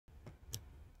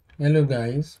Hello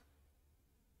guys,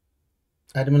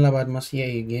 Admiral Badmus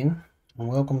here again, and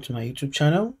welcome to my YouTube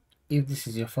channel. If this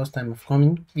is your first time of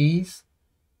coming, please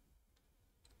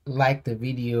like the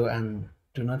video and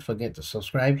do not forget to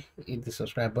subscribe. Hit the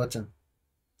subscribe button.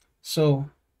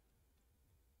 So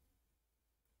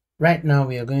right now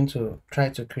we are going to try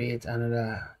to create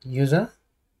another user.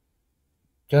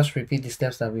 Just repeat the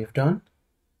steps that we've done,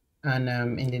 and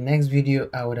in the next video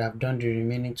I would have done the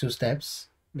remaining 2 steps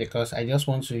because I just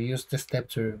want to use this step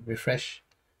to refresh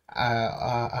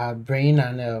our brain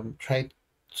and try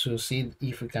to see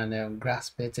if we can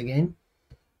grasp it again.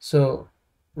 So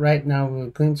right now we're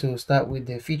going to start with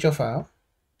the feature file,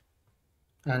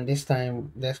 and this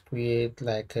time let's create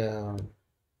like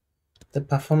the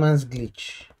performance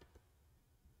glitch,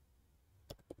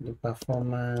 the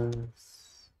performance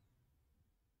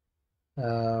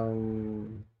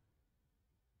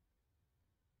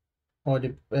or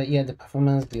the the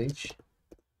performance glitch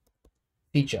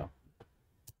feature.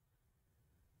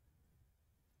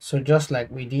 So just like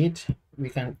we did, we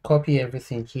can copy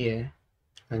everything here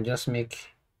and just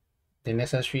make the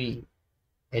necessary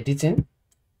editing.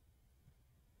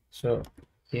 So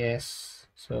yes,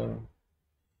 so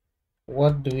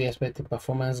what do we expect the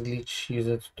performance glitch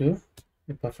user to do?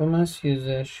 The performance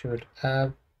user should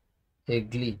have a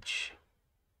glitch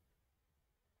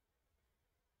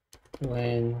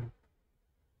when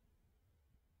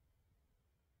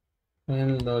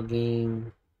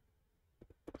logging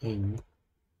into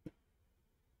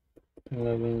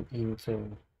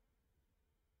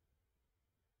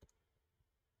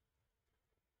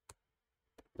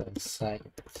the site.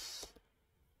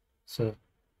 So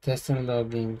testing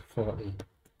login for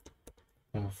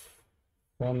a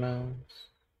performance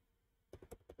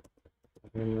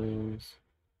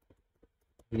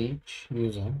glitch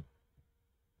user.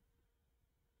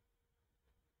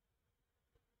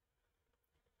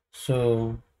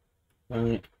 So when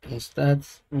we insert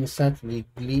the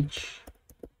glitch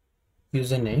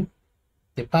username,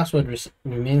 the password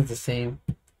remains the same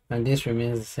and this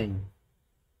remains the same.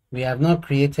 We have not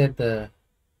created the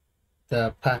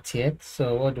part yet,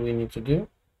 so what do we need to do?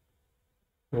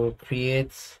 We'll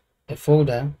create a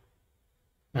folder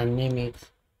and name it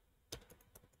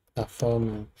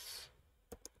performance.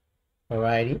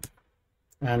 Alrighty,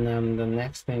 and the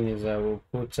next thing is I will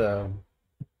put a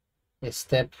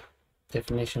step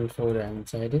definition folder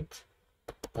inside it.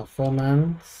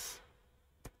 Performance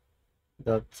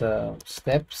dot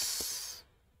steps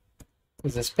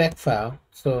is a spec file,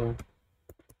 so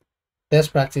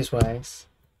best practice wise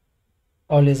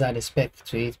always add a spec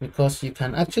to it because you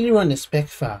can actually run a spec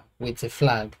file with a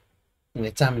flag in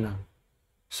the terminal.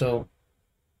 So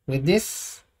with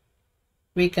this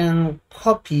we can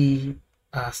copy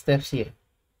our steps here.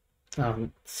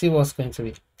 See what's going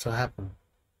to happen.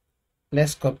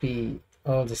 Let's copy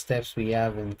all the steps we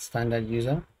have in standard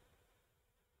user.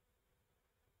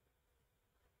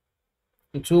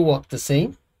 It will work the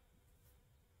same,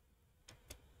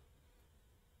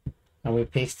 and we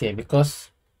paste here. Because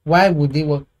why would they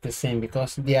work the same?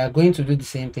 Because they are going to do the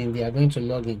same thing. They are going to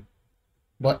log in,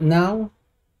 but now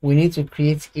we need to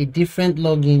create a different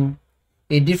login,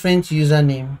 a different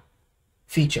username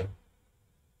feature,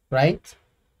 right?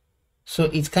 So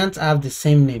it can't have the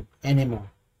same name anymore.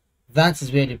 That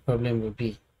is where the problem will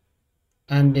be.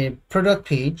 And the product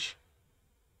page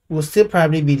will still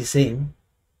probably be the same.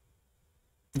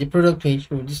 The product page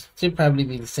will still probably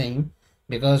be the same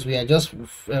because we are just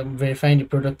verifying the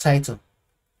product title.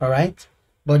 All right,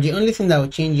 but the only thing that will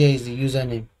change here is the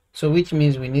username. So which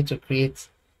means we need to create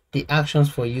the actions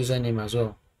for username as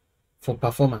well for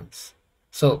performance.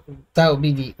 So that will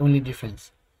be the only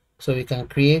difference. So we can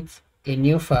create a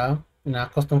new file in our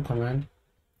custom command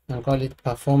and call it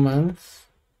performance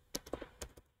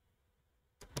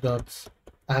dot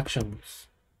actions.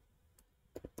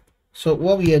 So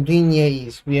what we are doing here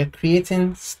is we are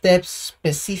creating steps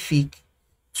specific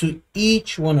to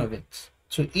each one of it,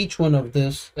 to each one of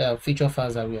those feature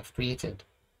files that we have created.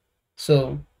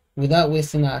 So without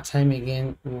wasting our time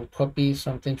again, we'll copy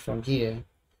something from here.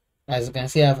 As you can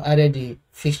see, I've added the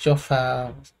fixture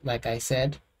file like I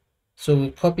said. So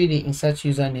we copy the insert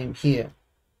username here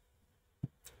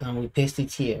and we paste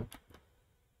it here.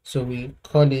 So we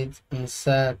call it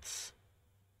insert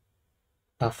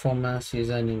performance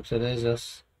username. So let's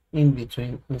just in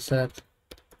between insert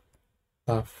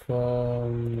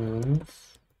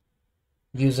performance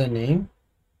username.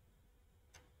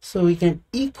 So we can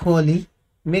equally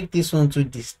make this one too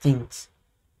distinct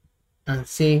and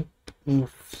say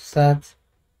insert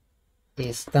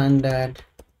a standard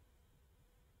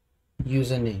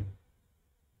username,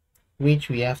 which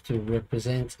we have to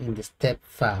represent in the step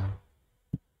file.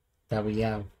 that we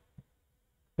have.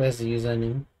 Where's the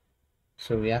username?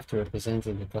 So we have to represent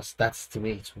it because that's the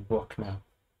way it will work now.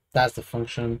 That's the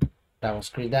function that was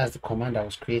created. That's the command that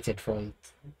was created for it.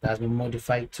 That has been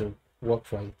modified to work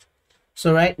for it.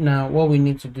 So right now, what we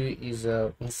need to do is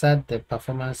insert the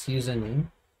performance username,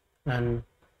 and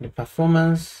the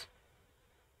performance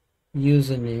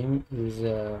username is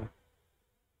the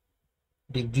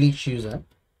glitch user.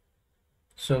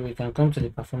 So we can come to the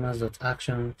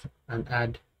performance.actions and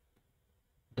add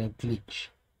the glitch.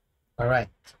 All right.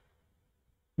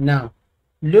 Now,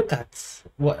 look at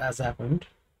what has happened.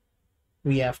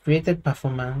 We have created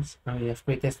performance and we have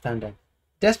created standard.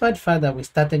 Despite the fact that we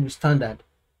started with standard,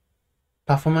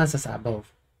 performance is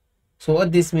above. So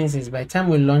what this means is by the time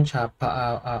we launch our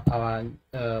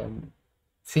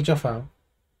feature file,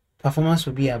 performance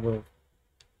will be above.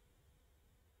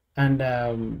 And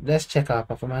let's check our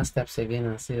performance steps again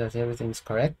and see that everything is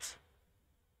correct.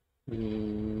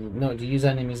 No, the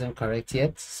username isn't correct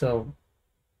yet, so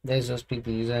let's just pick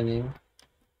the username,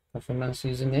 performance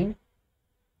username,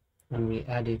 and we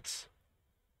add it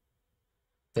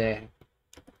there.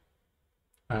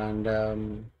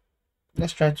 And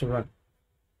let's try to run.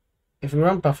 If we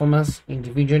run performance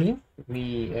individually,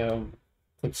 we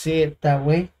could see it that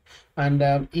way.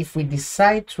 And if we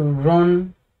decide to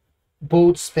run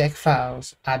both spec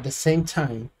files at the same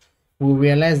time, we'll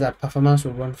realize that performance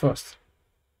will run first.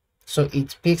 So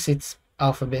it picks it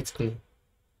alphabetically.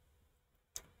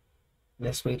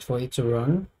 Let's wait for it to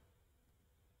run.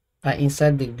 I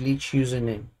insert the glitch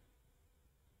username.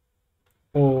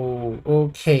 Oh,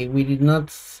 okay, we did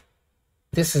not.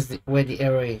 This is where the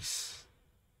error is.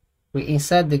 We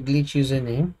insert the glitch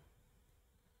username.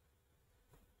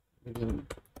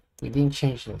 We didn't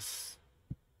change this.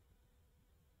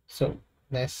 So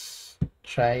let's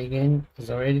try again. It's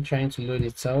already trying to load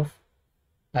itself.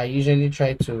 I usually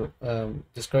try to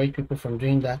discourage people from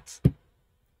doing that.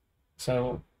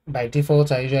 So by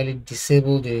default, I usually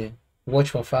disable the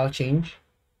watch for file change.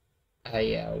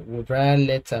 I would rather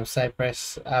let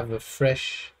Cypress have a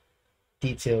fresh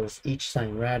details each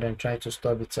time rather than try to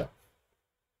stop itself.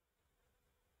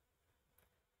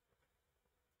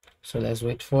 So let's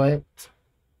wait for it.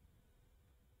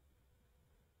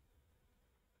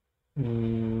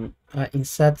 I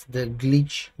insert the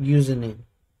glitch username.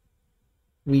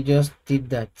 We just did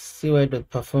that. See why the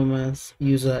performance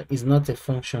user is not a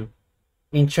function.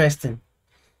 Interesting.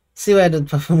 See why the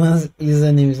performance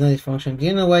username is not a function. Do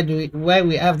you know why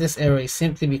we have this error? Is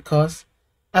simply because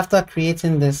after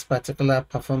creating this particular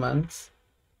performance,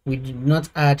 we did not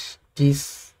add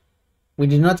this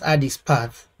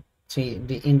path to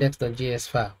the index.js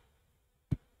file.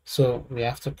 So we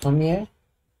have to come here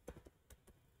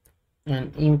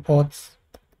and import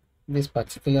this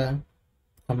particular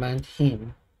command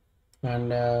in,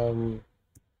 and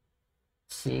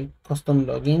see custom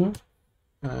login,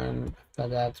 and after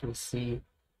that we see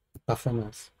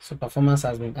performance. So performance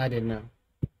has been added now.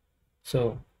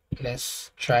 So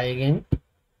let's try again.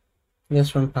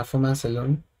 Let's run performance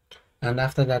alone, and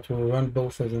after that we'll run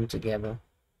both of them together.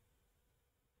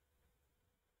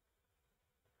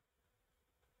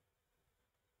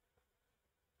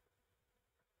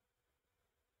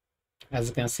 As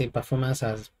you can see, performance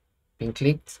has been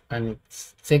clicked and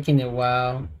it's taking a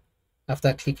while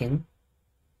after clicking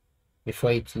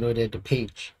before it loaded the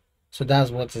page. So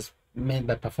that's what is meant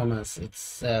by performance.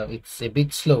 It's a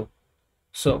bit slow.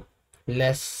 So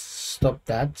let's stop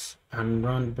that and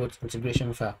run both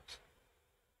integration files.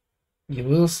 You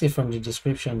will see from the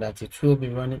description that it will be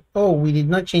running. Oh, we did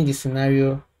not change the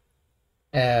scenario.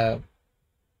 Did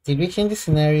we change the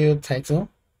scenario title?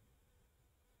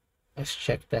 Let's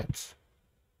check that.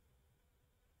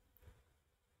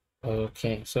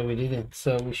 Okay, so we didn't.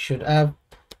 So we should have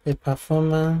the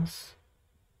performance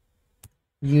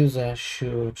user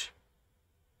should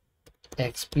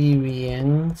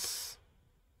experience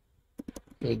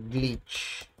a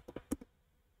glitch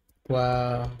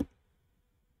while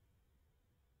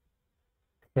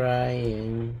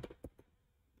trying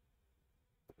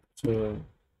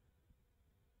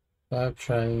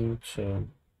to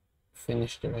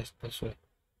finish the rest this way,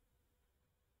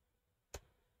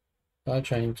 while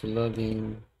trying to log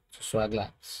in to Swag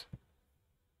Labs.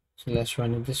 So let's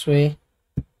run it this way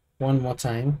one more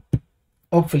time,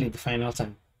 hopefully the final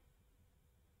time.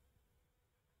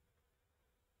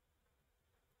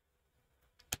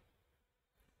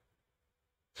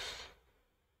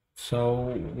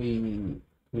 So we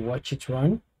watch it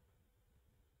run.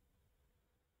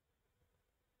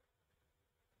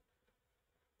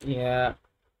 Yeah,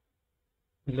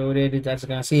 loaded it. As you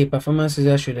can see, performance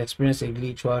user should experience a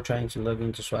glitch while trying to log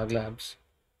into Swag Labs.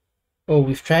 Oh,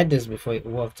 we've tried this before, it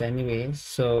worked anyway.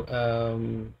 So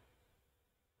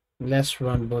let's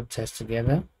run both tests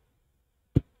together.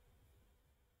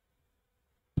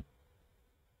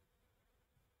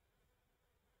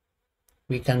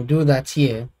 We can do that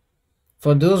here.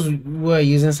 For those who are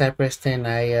using Cypress 10,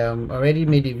 I already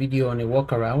made a video on a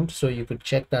workaround, so you could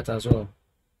check that as well.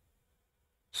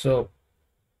 So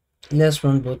let's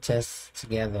run both tests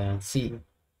together and see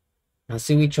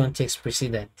which one takes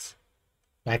precedence.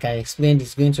 Like I explained,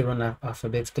 it's going to run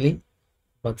alphabetically,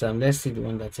 but let's see the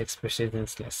one that takes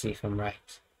precedence. Let's see if I'm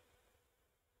right.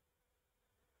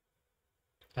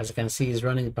 As you can see, it's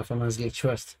running the performance glitch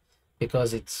first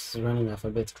because it's running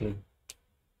alphabetically.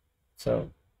 So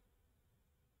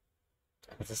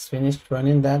it's finished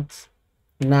running that.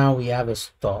 Now we have a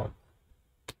stop.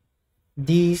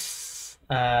 This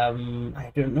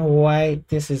I don't know why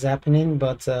this is happening,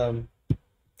 but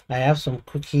I have some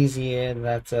cookies here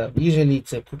that usually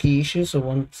it's a cookie issue. So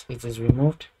once it is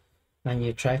removed and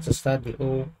you try to start the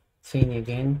whole thing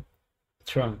again,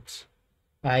 it runs.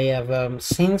 I have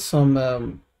seen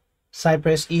some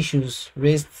Cypress issues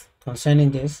raised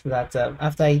concerning this, that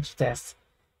after each test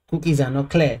cookies are not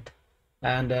cleared,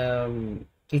 and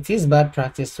it is bad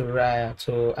practice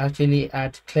to actually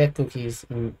add clear cookies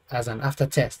in as an after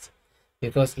test,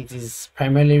 because it is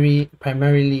primarily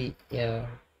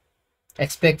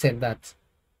expected that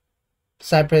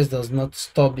Cypress does not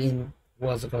stop in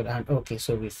what's it called, and okay,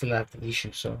 so we still have the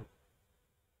issue. So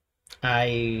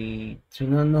I do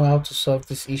not know how to solve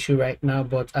this issue right now,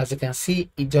 but as you can see,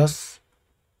 it just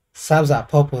serves a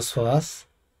purpose for us.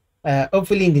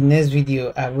 Hopefully in the next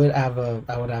video I would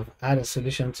have had a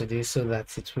solution to this so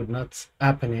that it would not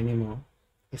happen anymore.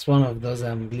 It's one of those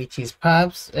glitches.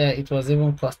 Perhaps it was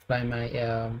even caused by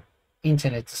my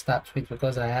internet to start with,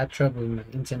 because I had trouble with my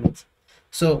internet.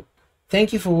 So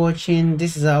thank you for watching.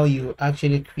 This is how you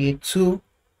actually create two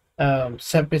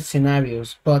separate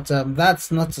scenarios, but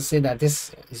that's not to say that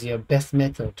this is your best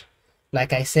method.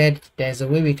 Like I said, there's a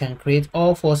way we can create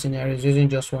all 4 scenarios using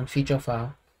just one feature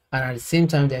file, and at the same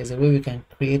time there's a way we can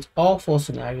create all 4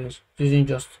 scenarios using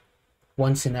just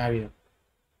one scenario.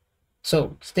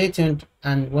 So stay tuned,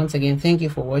 and once again, thank you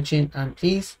for watching, and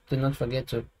please do not forget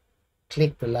to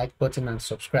click the like button and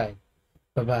subscribe.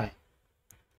 Bye bye.